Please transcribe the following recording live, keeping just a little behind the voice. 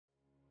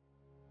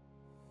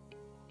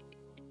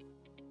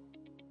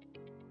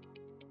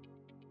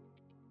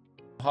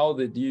How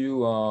did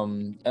you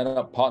end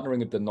up partnering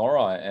with the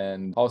Nora,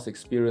 and how's the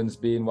experience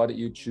been? Why did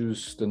you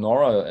choose the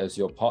Nora as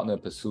your partner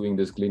pursuing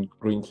this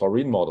green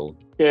chlorine model?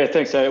 Yeah,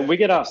 thanks. We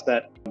get asked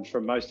that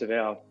from most of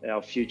our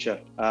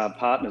future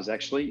partners,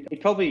 actually.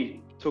 It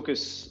probably took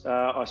us,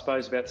 I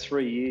suppose, about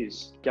 3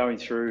 years going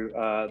through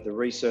the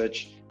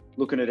research,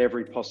 looking at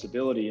every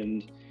possibility.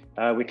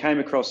 And we came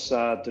across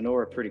the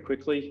Nora pretty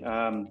quickly.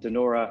 The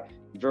Nora,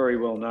 very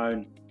well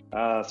known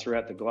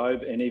throughout the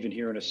globe and even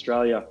here in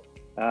Australia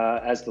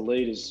as the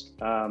leaders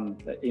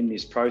in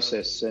this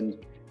process.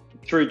 And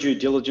through due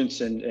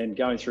diligence and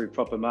going through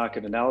proper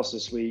market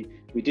analysis, we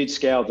did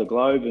scour the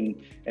globe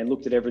and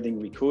looked at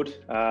everything we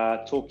could,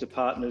 talked to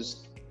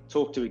partners,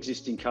 talked to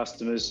existing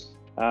customers,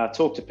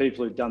 talked to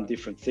people who've done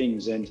different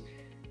things. And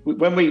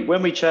when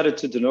we chatted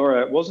to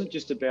Nora, it wasn't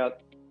just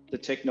about the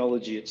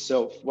technology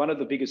itself. One of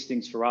the biggest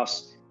things for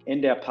us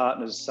and our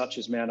partners, such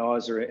as Mount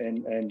Isa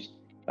and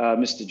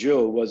Mr.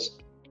 Jewell, was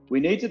we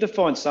needed to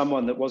find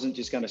someone that wasn't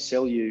just going to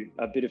sell you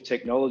a bit of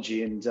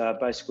technology and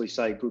basically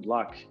say good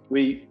luck.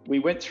 We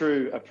went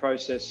through a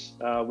process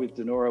with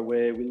Nora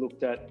where we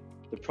looked at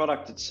the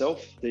product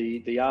itself,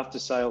 the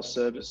after-sales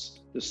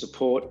service, the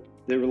support,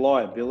 the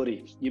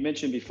reliability. You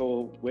mentioned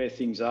before where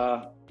things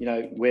are,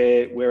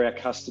 where our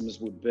customers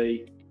would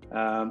be.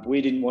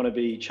 We didn't want to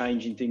be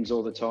changing things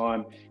all the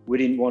time. We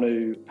didn't want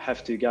to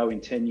have to go in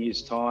 10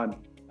 years' time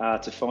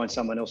to find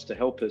someone else to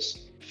help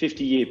us.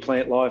 50-year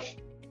plant life.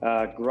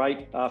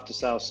 Great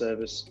after-sales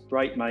service,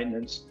 great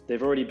maintenance.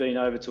 They've already been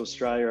over to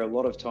Australia a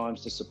lot of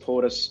times to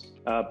support us,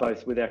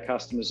 both with our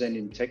customers and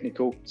in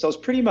technical. So it's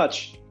pretty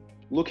much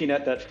looking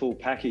at that full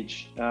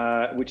package,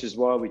 which is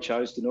why we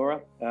chose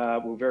Nora.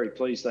 We're very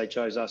pleased they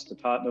chose us to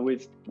partner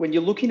with. When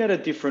you're looking at a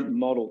different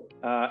model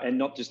and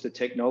not just the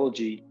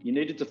technology, you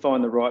needed to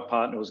find the right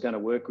partner who was going to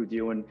work with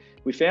you. And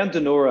we found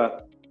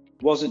Nora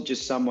wasn't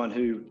just someone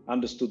who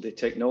understood their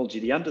technology.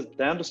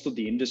 They understood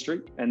the industry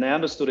and they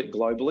understood it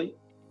globally.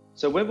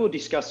 So when we'll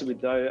discuss it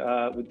with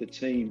the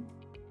team,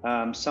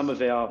 some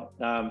of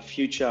our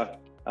future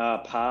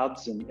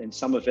paths and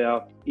some of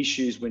our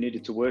issues we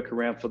needed to work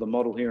around for the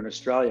model here in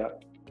Australia,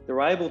 they're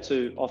able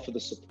to offer the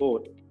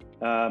support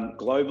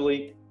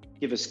globally,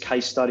 give us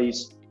case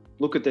studies,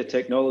 look at their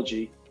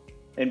technology,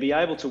 and be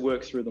able to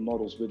work through the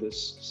models with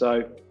us.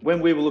 So when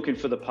we were looking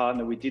for the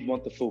partner, we did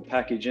want the full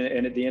package.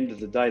 And at the end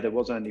of the day, there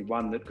was only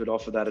one that could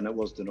offer that, and it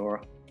was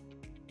Nora.